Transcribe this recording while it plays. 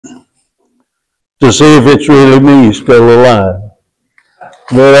to see if it's really me still alive.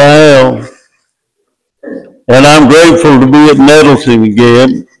 But I am. And I'm grateful to be at Nettleton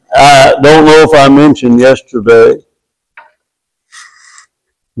again. I don't know if I mentioned yesterday.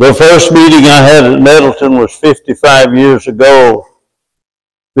 The first meeting I had at Nettleton was 55 years ago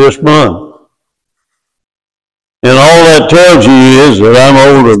this month. And all that tells you is that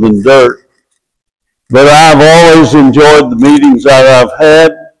I'm older than dirt. But I've always enjoyed the meetings that I've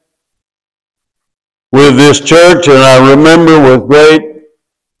had with this church, and I remember with great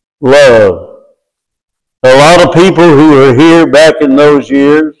love. A lot of people who were here back in those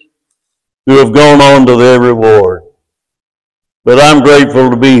years who have gone on to their reward. But I'm grateful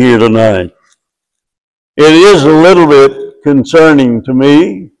to be here tonight. It is a little bit concerning to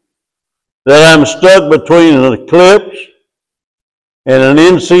me that I'm stuck between an eclipse and an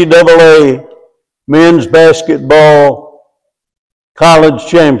NCAA men's basketball college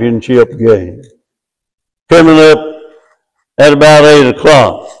championship game coming up at about 8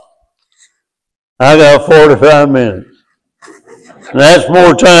 o'clock. I got 45 minutes. And that's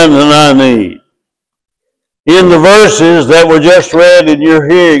more time than I need. In the verses that were just read in your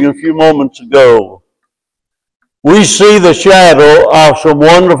hearing a few moments ago, we see the shadow of some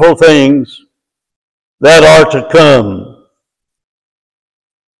wonderful things that are to come.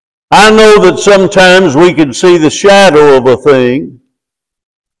 I know that sometimes we can see the shadow of a thing,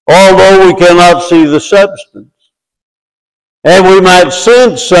 although we cannot see the substance. And we might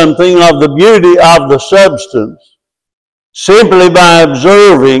sense something of the beauty of the substance simply by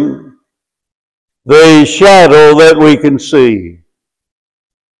observing the shadow that we can see.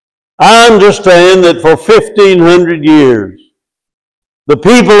 I understand that for 1,500 years, the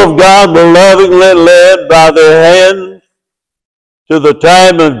people of God were lovingly led by their hand to the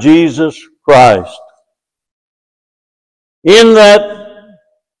time of Jesus Christ. In that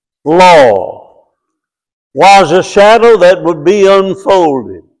law was a shadow that would be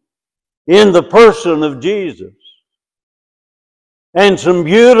unfolded in the person of Jesus. And some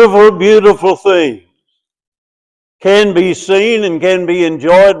beautiful, beautiful things can be seen and can be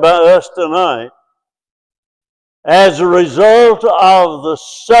enjoyed by us tonight as a result of the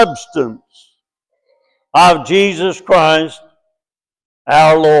substance of Jesus Christ,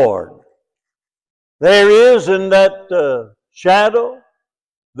 our Lord. There is in that shadow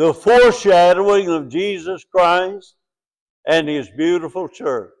the foreshadowing of Jesus Christ and His beautiful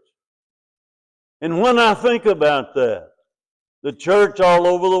church. And when I think about that, the church all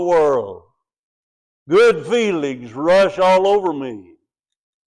over the world, good feelings rush all over me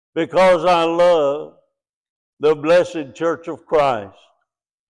because I love the blessed church of Christ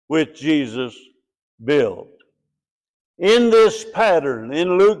which Jesus built. In this pattern,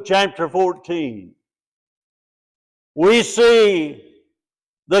 in Luke chapter 14, we see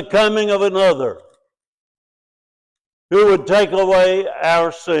the coming of another who would take away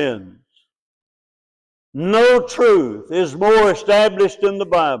our sins. No truth is more established in the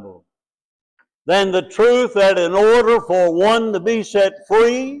Bible than the truth that in order for one to be set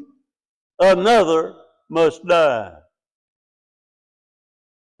free, another must die.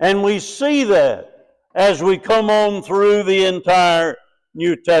 And we see that as we come on through the entire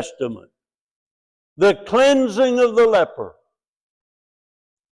New Testament. The cleansing of the leper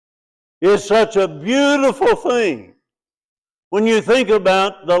is such a beautiful thing when you think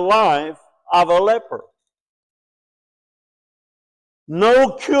about the life of a leper.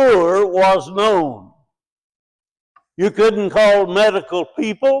 No cure was known. You couldn't call medical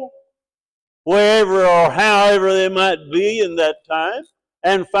people, wherever or however they might be in that time,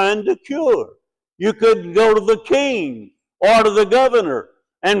 and find a cure. You could go to the king or to the governor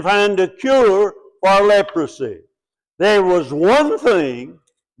and find a cure for leprosy. There was one thing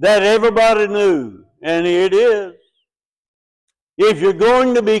that everybody knew, and here it is. If you're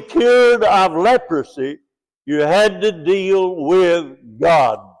going to be cured of leprosy, you had to deal with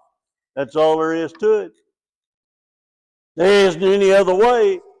God. That's all there is to it. There isn't any other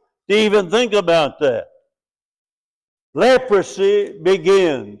way to even think about that. Leprosy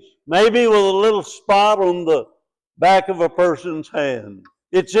begins maybe with a little spot on the back of a person's hand.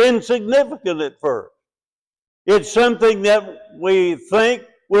 It's insignificant at first. It's something that we think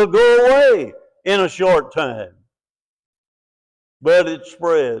will go away in a short time. But it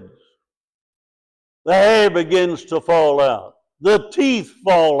spreads. The hair begins to fall out. The teeth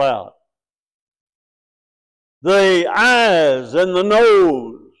fall out. The eyes and the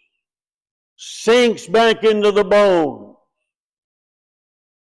nose sinks back into the bone.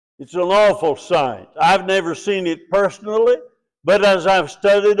 It's an awful sight. I've never seen it personally, but as I've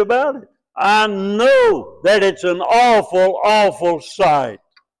studied about it, I know that it's an awful, awful sight.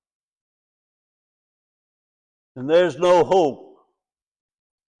 And there's no hope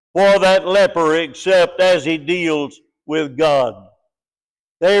for that leper except as he deals with God.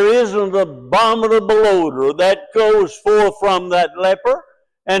 There is an abominable odor that goes forth from that leper,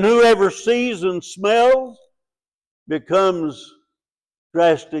 and whoever sees and smells becomes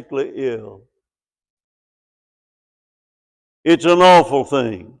drastically ill. It's an awful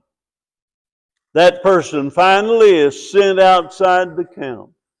thing. That person finally is sent outside the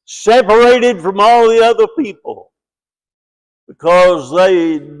camp, separated from all the other people, because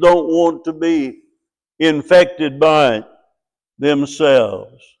they don't want to be infected by it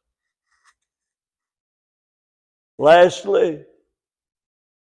themselves. Lastly,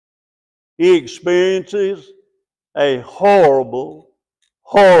 he experiences a horrible,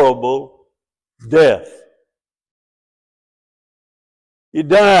 horrible death. He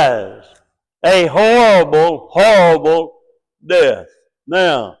dies a horrible, horrible death.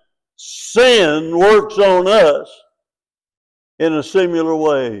 Now, sin works on us in a similar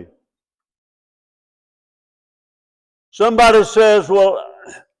way. Somebody says, well,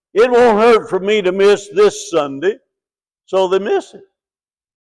 it won't hurt for me to miss this Sunday, so they miss it.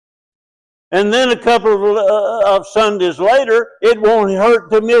 And then a couple of Sundays later, it won't hurt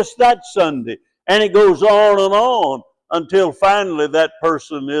to miss that Sunday. And it goes on until finally that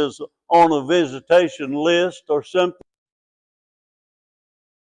person is on a visitation list or something.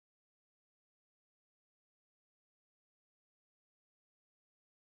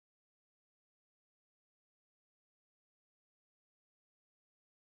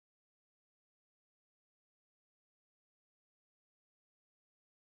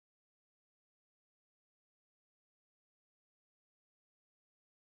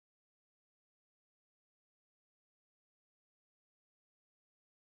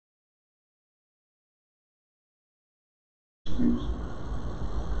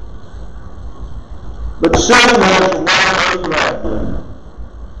 But sin has a way of that,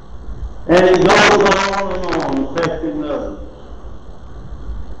 and it goes on, affecting others.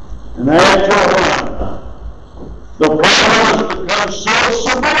 And after a while, the problem becomes so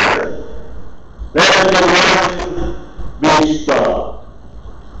severe that it can be stopped.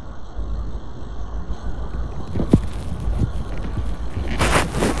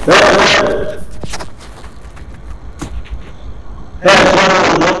 That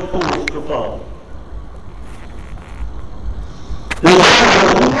has no force to follow.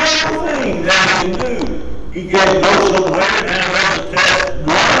 Thing that he can do. He can't go somewhere and have a test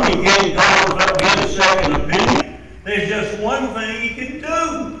one. He can't call up, get a second opinion. There's just one thing he can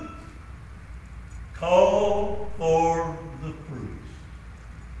do. Call for the priest.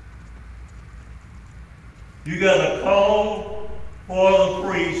 You got to call for the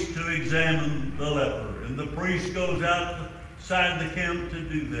priest to examine the leper. And the priest goes outside the camp to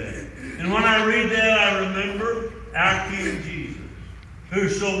do that. And when I read that, I remember our King Jesus, who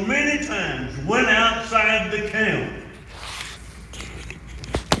so many times went outside the camp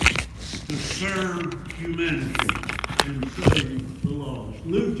to serve humanity and save the lost.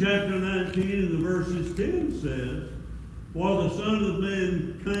 Luke chapter 19 and the verses 10 says, for the Son of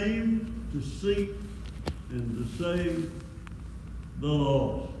Man came to seek and to save the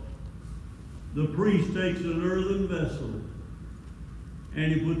lost. The priest takes an earthen vessel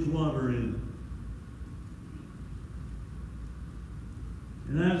and he puts water in it.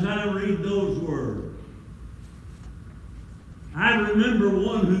 And as I read those words, I remember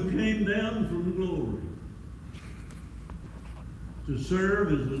one who came down from glory to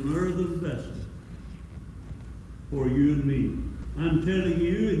serve as an earthen vessel for you and me. I'm telling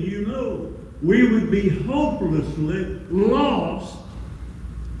you, and you know, we would be hopelessly lost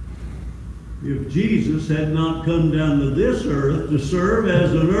if Jesus had not come down to this earth to serve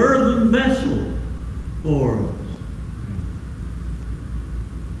as an earthen vessel for us.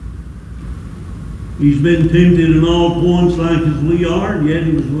 He's been tempted in all points like as we are, and yet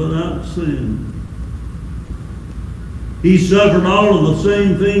he was without sin. He suffered all of the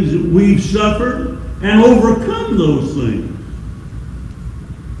same things that we've suffered and overcome those things.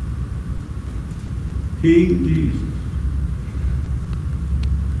 King Jesus.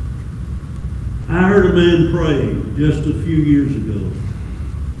 I heard a man pray just a few years ago.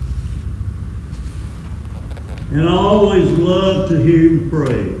 And I always loved to hear him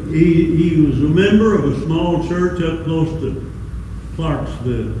pray. He was a member of a small church up close to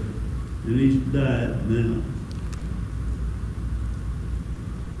Clarksville. And he's died now.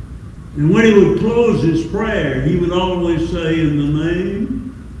 And when he would close his prayer, he would always say, in the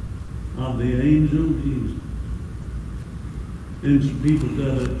name of the angel Jesus. And some people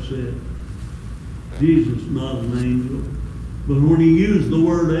got upset. Jesus is not an angel. But when he used the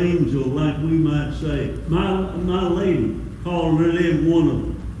word angel, like we might say, my lady called really one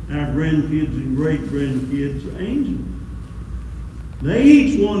of our grandkids and great-grandkids angel. They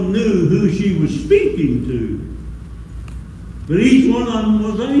each one knew who she was speaking to. But each one of them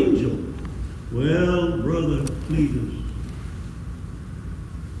was angel. Well, Brother Cletus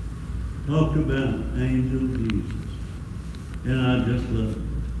talked about angel Jesus. And I just love it.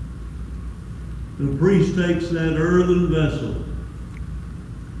 The priest takes that earthen vessel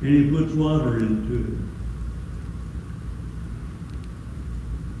and he puts water into it.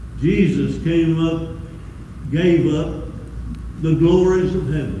 Jesus came up, gave up the glories of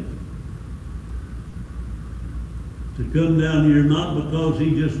heaven to come down here, not because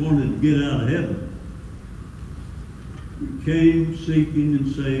he just wanted to get out of heaven. He came seeking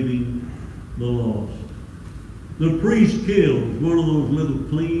and saving the lost. The priest kills one of those little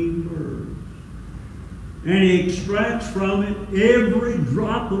clean birds, and he extracts from it every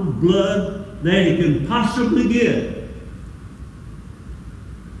drop of blood that he can possibly get.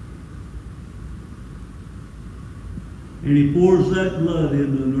 And he pours that blood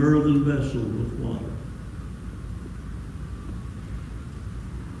into an earthen vessel with water.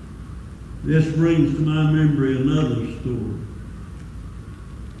 This brings to my memory another story.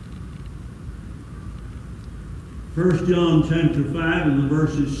 1 John chapter 5 and the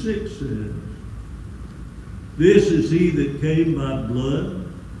verses 6 says, "This is he that came by blood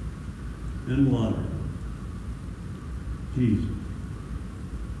and water." Jesus.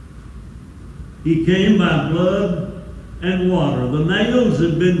 He came by blood and water. The nails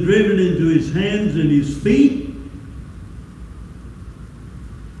had been driven into his hands and his feet.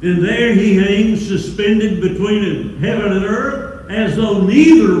 And there he hangs suspended between heaven and earth as though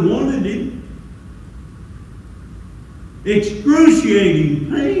neither wanted him. Excruciating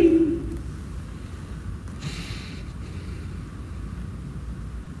pain.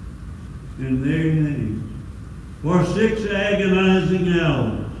 And there he hangs for 6 agonizing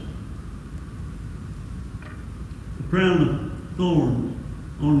hours. A crown of thorns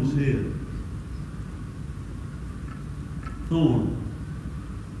on his head. Thorns.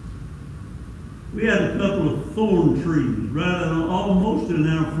 We had a couple of thorn trees right almost in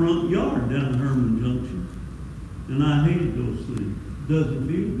our front yard down in Herman Junction. And I hated those things. It doesn't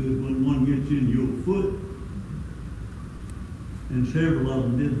feel good when one gets in your foot. And several of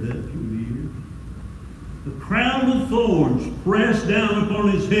them did that through the years. The crown of thorns pressed down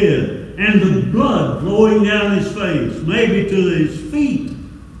upon his head, and the blood flowing down his face, maybe to his feet.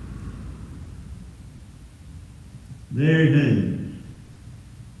 There he hangs.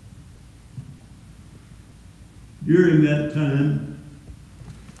 During that time,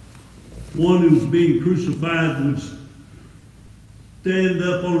 one who was being crucified would stand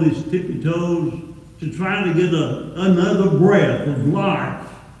up on his tippy toes to try to get another breath of life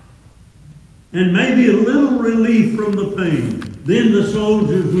and maybe a little relief from the pain. Then the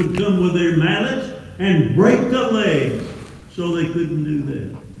soldiers would come with their mallets and break the legs so they couldn't do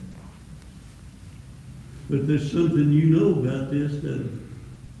that. But there's something you know about this, that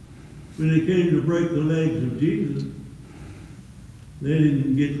when they came to break the legs of Jesus, they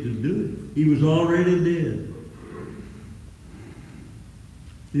didn't get to do it. He was already dead.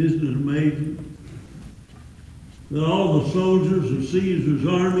 Isn't it amazing that all the soldiers of Caesar's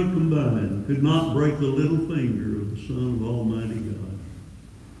army combined could not break the little finger of the Son of Almighty God?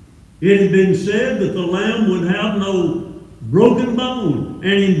 It had been said that the Lamb would have no broken bone.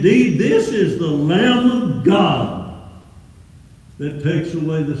 And indeed, this is the Lamb of God that takes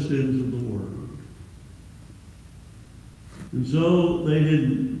away the sins of the world. And so they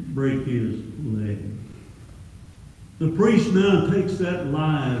didn't break his leg. The priest now takes that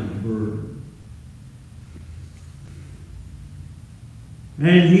live bird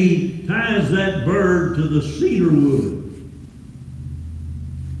and he ties that bird to the cedar wood.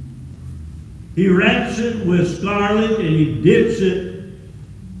 He wraps it with scarlet and he dips it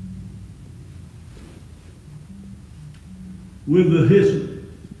with the hyssop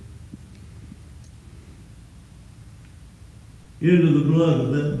into the blood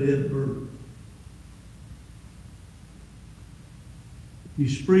of that dead bird. He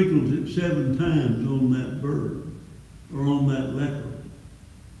sprinkles it 7 times on that bird or on that leper.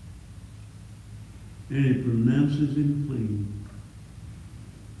 And he pronounces him clean.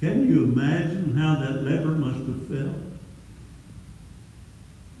 Can you imagine how that leper must have felt?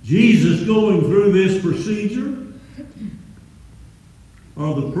 Jesus going through this procedure,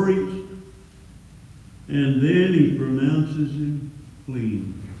 or the priest, and then he pronounces him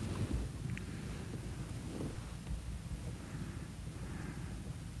clean.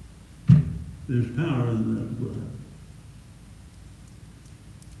 There's power in that blood.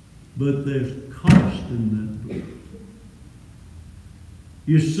 but there's cost in that blood.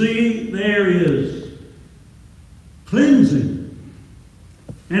 You see, there is cleansing.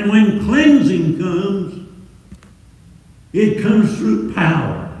 And when cleansing comes, it comes through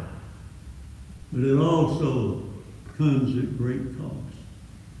power. But it also comes at great cost.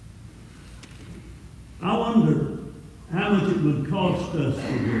 I wonder how much it would cost us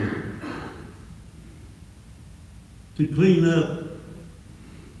today to clean up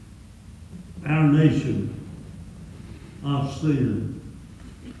our nation of sin.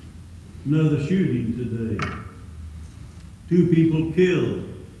 Another shooting today. 2 people killed.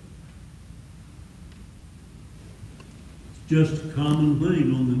 It's just a common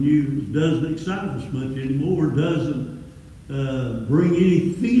thing on the news. Doesn't excite us much anymore. Doesn't bring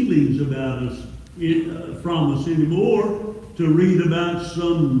any feelings about us from us anymore. To read about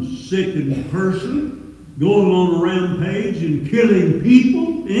some sickened person going on a rampage and killing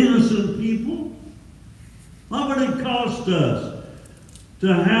people, innocent people. What would it cost us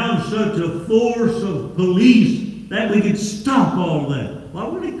to have such a force of police that we could stop all that?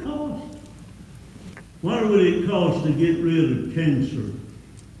 What would it cost? What would it cost to get rid of cancer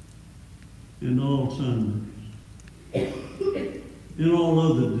and Alzheimer's and all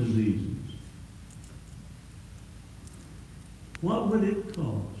other diseases? What would it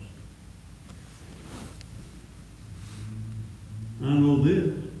cost? I know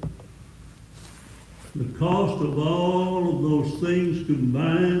this. The cost of all of those things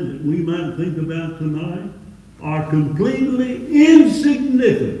combined that we might think about tonight are completely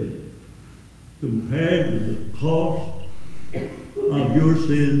insignificant compared to the cost of your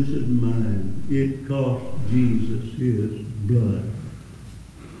sins and mine. It cost Jesus his blood.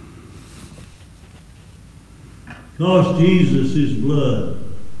 Cost Jesus his blood.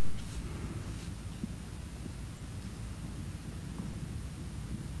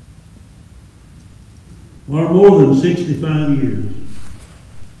 For more than 65 years,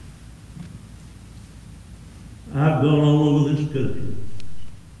 I've gone all over this country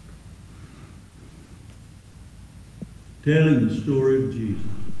telling the story of Jesus.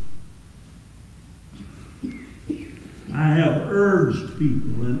 I have urged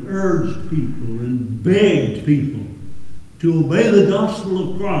people and begged people to obey the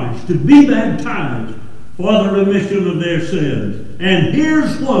gospel of Christ, to be baptized for the remission of their sins. And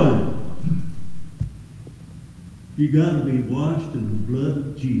here's why. You got to be washed in the blood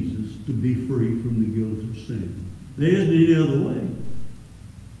of Jesus to be free from the guilt of sin. There isn't any other way.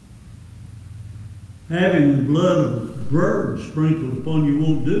 Having the blood of birds sprinkled upon you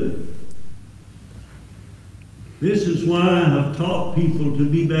won't do it. This is why I have taught people to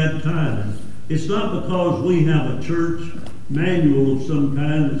be baptized. It's not because we have a church manual of some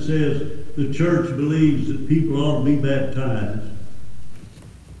kind that says the church believes that people ought to be baptized.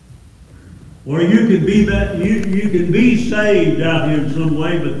 Or you can be saved out here in some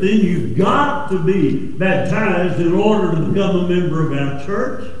way, but then you've got to be baptized in order to become a member of our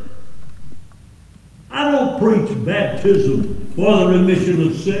church. I don't preach baptism for the remission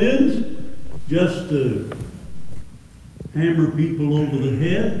of sins, just to hammer people over the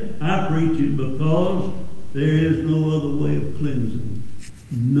head. I preach it because there is no other way of cleansing.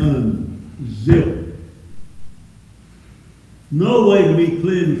 None. Zip. No way to be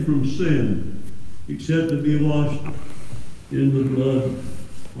cleansed from sin except to be washed in the blood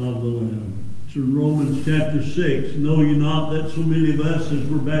of the Lamb. It's in Romans chapter 6. Know ye not that so many of us as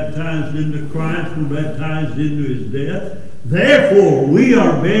were baptized into Christ were baptized into his death? Therefore we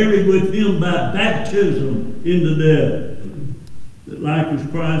are buried with him by baptism into death, that like as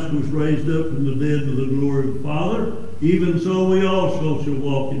Christ was raised up from the dead to the glory of the Father, even so we also shall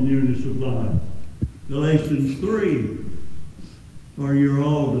walk in newness of life. Galatians 3. For you're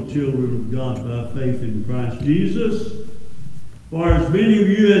all the children of God by faith in Christ Jesus. For as many of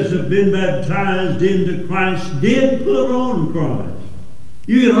you as have been baptized into Christ did put on Christ.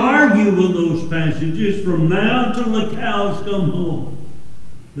 You can argue with those passages from now till the cows come home.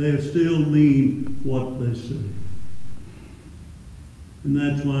 They still mean what they say. And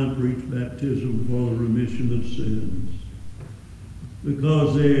that's why I preach baptism for the remission of sins.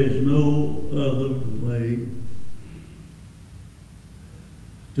 Because there is no other way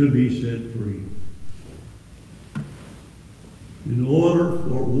to be set free. In order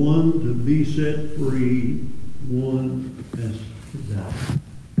for one to be set free, one has to die.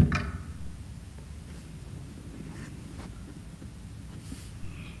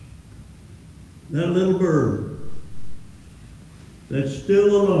 That little bird that's still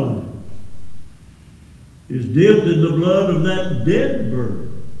alive is dipped in the blood of that dead bird.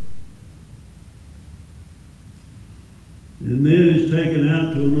 And and then is taken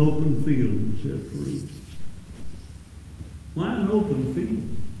out to an open field and set free. Why an open field?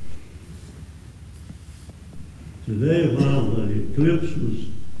 Today, while the eclipse was,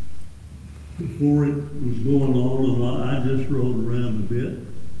 before it was going on, and I just rode around a bit,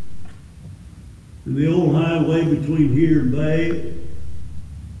 and the old highway between here and Bay,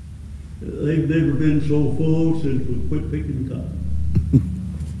 they've never been so full since we quit picking cotton.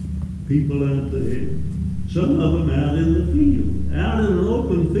 People out there, some of them out in the field, out in an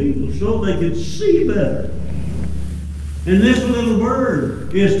open field, so they could see better. And this little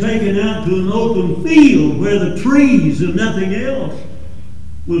bird is taken out to an open field where the trees and nothing else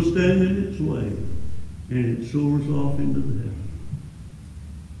will stand in its way, and it soars off into the heaven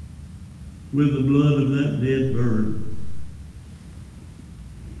with the blood of that dead bird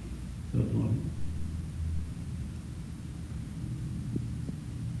upon it.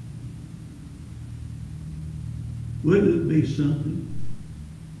 Wouldn't it be something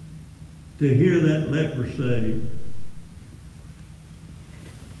to hear that leper say,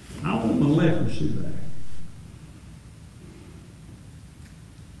 I want my leprosy back.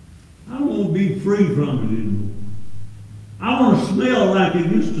 I don't want to be free from it anymore. I want to smell like I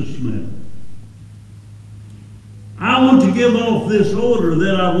used to smell. I want to give off this odor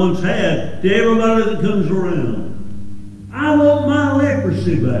that I once had to everybody that comes around. I want my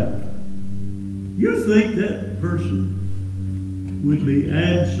leprosy back. You think that person would be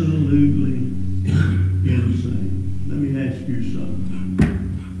absolutely insane? Let me ask you something.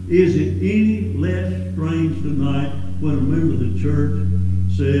 Is it any less strange tonight when a member of the church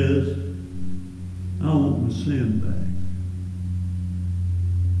says, I want my sin back?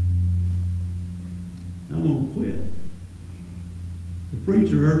 I'm going to quit. The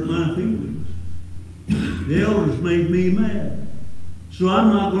preacher hurt my feelings. The elders made me mad. So I'm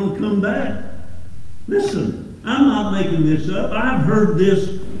not going to come back. Listen, I'm not making this up. I've heard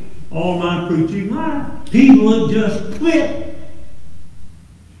this all my preaching life. People have just quit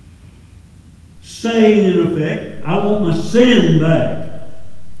saying, in effect, I want my sin back.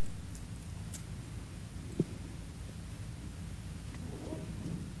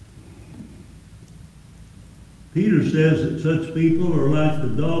 Peter says that such people are like the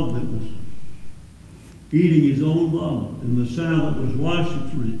dog that was eating his own vomit, and the sow that was washed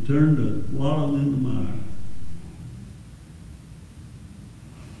its return to wallow in the mire.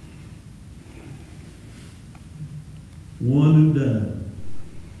 One who died,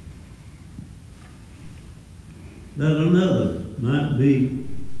 that another might be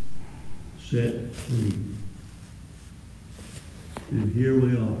set free. And here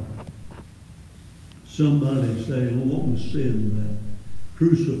we are. Somebody saying, I want my sin back.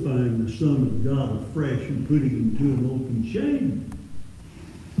 Crucifying the Son of God afresh and putting him to an open shame.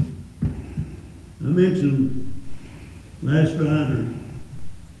 I mentioned last night or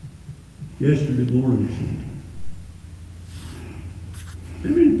yesterday morning, how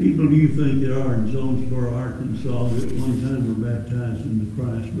many people do you think there are in Jonesboro, Arkansas that at one time were baptized into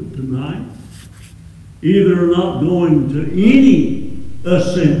Christ, but tonight either are not going to any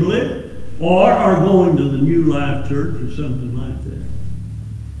assembly or are going to the New Life Church or something like that?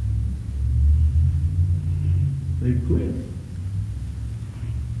 They've quit.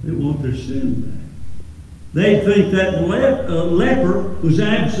 They want their sin back. They think that leper was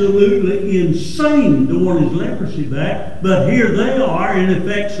absolutely insane to want his leprosy back, but here they are, in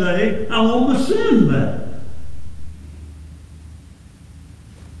effect, saying, I want my sin back.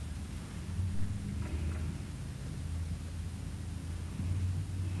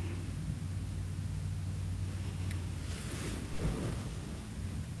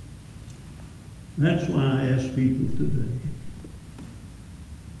 That's why I ask people today,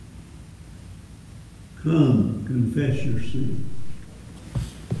 come, confess your sin.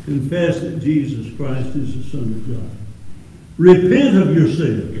 Confess that Jesus Christ is the Son of God. Repent of your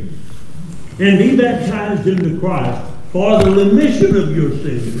sin and be baptized into Christ for the remission of your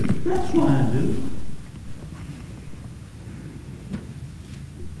sins. That's why I do it.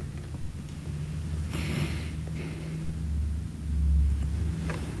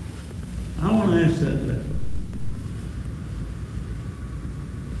 I want to ask that leper,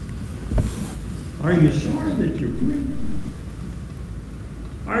 are you sorry that you're free?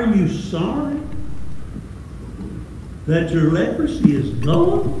 Are you sorry that your leprosy is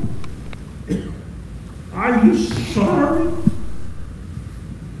gone? Are you sorry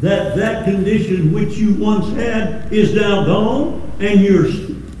that that condition which you once had is now gone and you're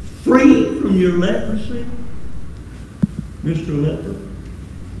free from your leprosy? Mr. Leper?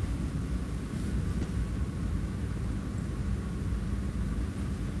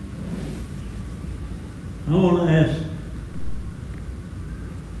 I want to ask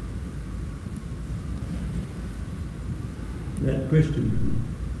that Christian.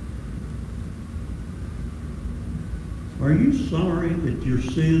 Are you sorry that your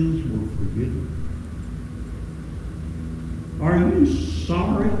sins were forgiven? Are you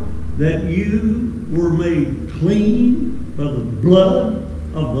sorry that you were made clean by the blood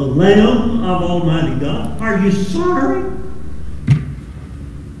of the Lamb of Almighty God? Are you sorry?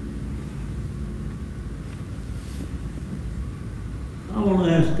 I want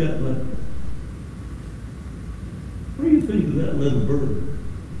to ask that leper. What do you think of that little bird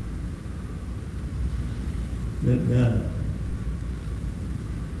that died?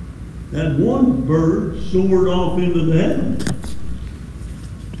 That one bird soared off into the heavens.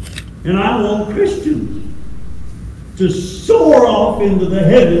 And I want Christians to soar off into the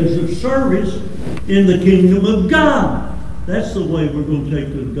heavens of service in the kingdom of God. That's the way we're going to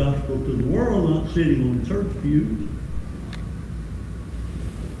take the gospel to the world, not sitting on church pews.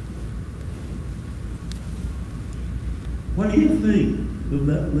 What do you think of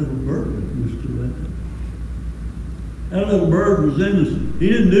that little bird, Mr. Leonard? That little bird was innocent. He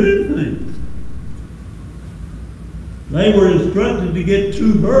didn't do anything. They were instructed to get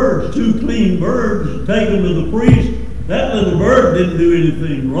two clean birds, take them to the priest. That little bird didn't do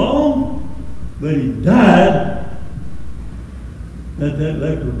anything wrong, but he died that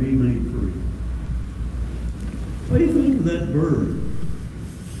leper be made free. What do you think of that bird,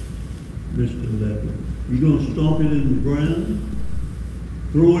 Mr. Leper? You going to stomp it in the ground?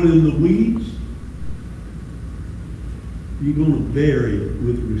 Throw it in the weeds? You're going to bury it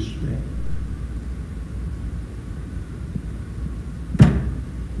with respect.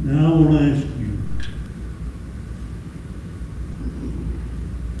 Now I want to ask you,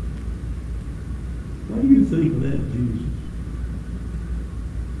 what do you think of that Jesus?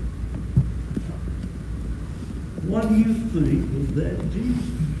 What do you think of that Jesus?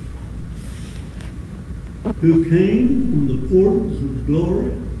 Who came from the portals of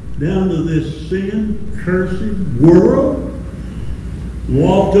glory down to this sin-cursed world,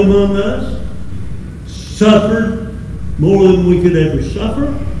 walked among us, suffered more than we could ever suffer,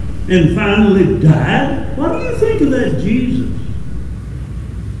 and finally died? What do you think of that Jesus?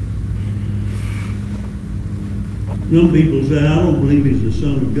 Some people say, I don't believe he's the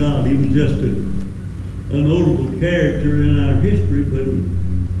Son of God. He was just a notable character in our history, but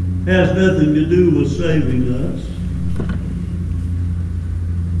he has nothing to do with saving us.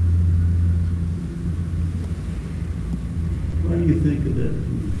 What do you think of that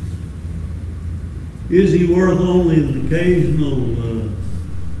Jesus? Is he worth only an occasional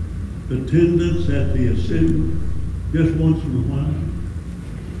attendance at the assembly, just once in a while?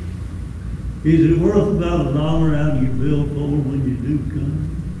 Is it worth about $1 out of your billfold when you do come?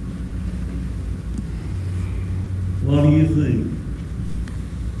 What do you think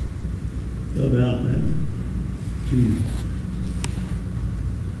about that Jesus?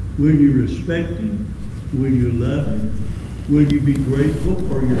 Will you respect him? Will you love him? Will you be grateful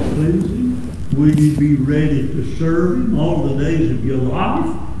for your cleansing? Will you be ready to serve him all the days of your life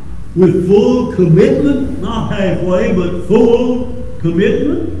with full commitment? Not halfway, but full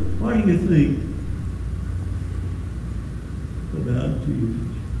commitment? What do you think about Jesus?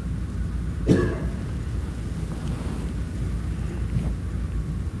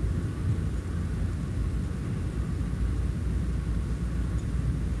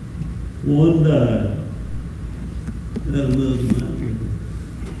 One died, and another might be.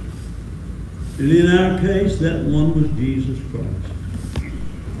 And in our case, that one was Jesus Christ,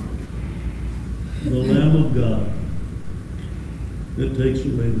 the Lamb of God that takes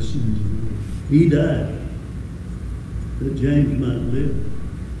away the sins of the world. He died that James might live,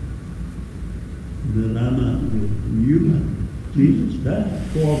 that I might live, and you might live. Jesus died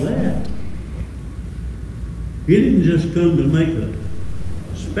for that. He didn't just come to make a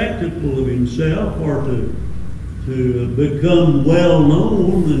spectacle of himself or to become well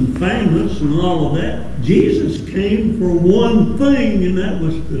known and famous and all of that. Jesus came for one thing, and that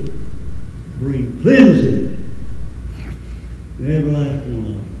was to bring cleansing to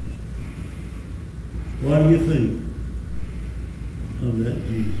everlasting life. What do you think of that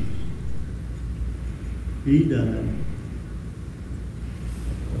Jesus? He died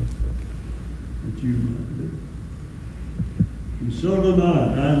that you might live. And so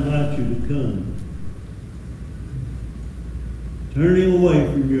tonight, I invite you to come, turning away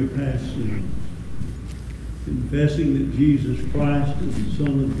from your past sins, confessing that Jesus Christ is the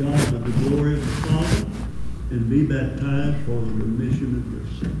Son of God by the glory of the Father, and be baptized for the remission of your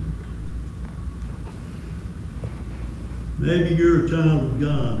sins. Maybe you're a child of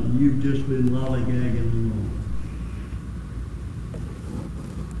God and you've just been lollygagging along,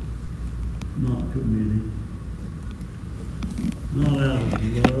 not committed. not out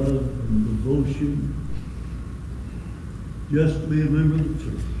of love and devotion, just to be a member of the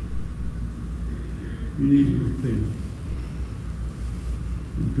church. You need to repent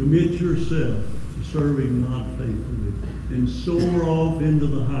and commit yourself to serving God faithfully and soar off into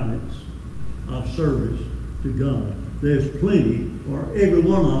the heights of service to God. There's plenty for every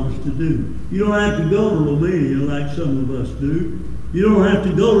one of us to do. You don't have to go to Romania like some of us do. You don't have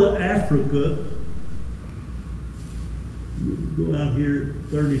to go to Africa. You go out here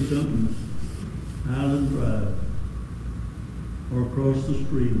at 30-something Highland Drive or across the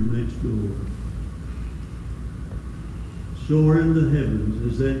street or next door. Soar in the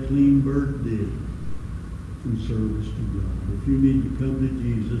heavens as that clean bird did in service to God. If you need to come to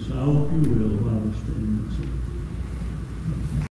Jesus, I hope you will while we stand and sing.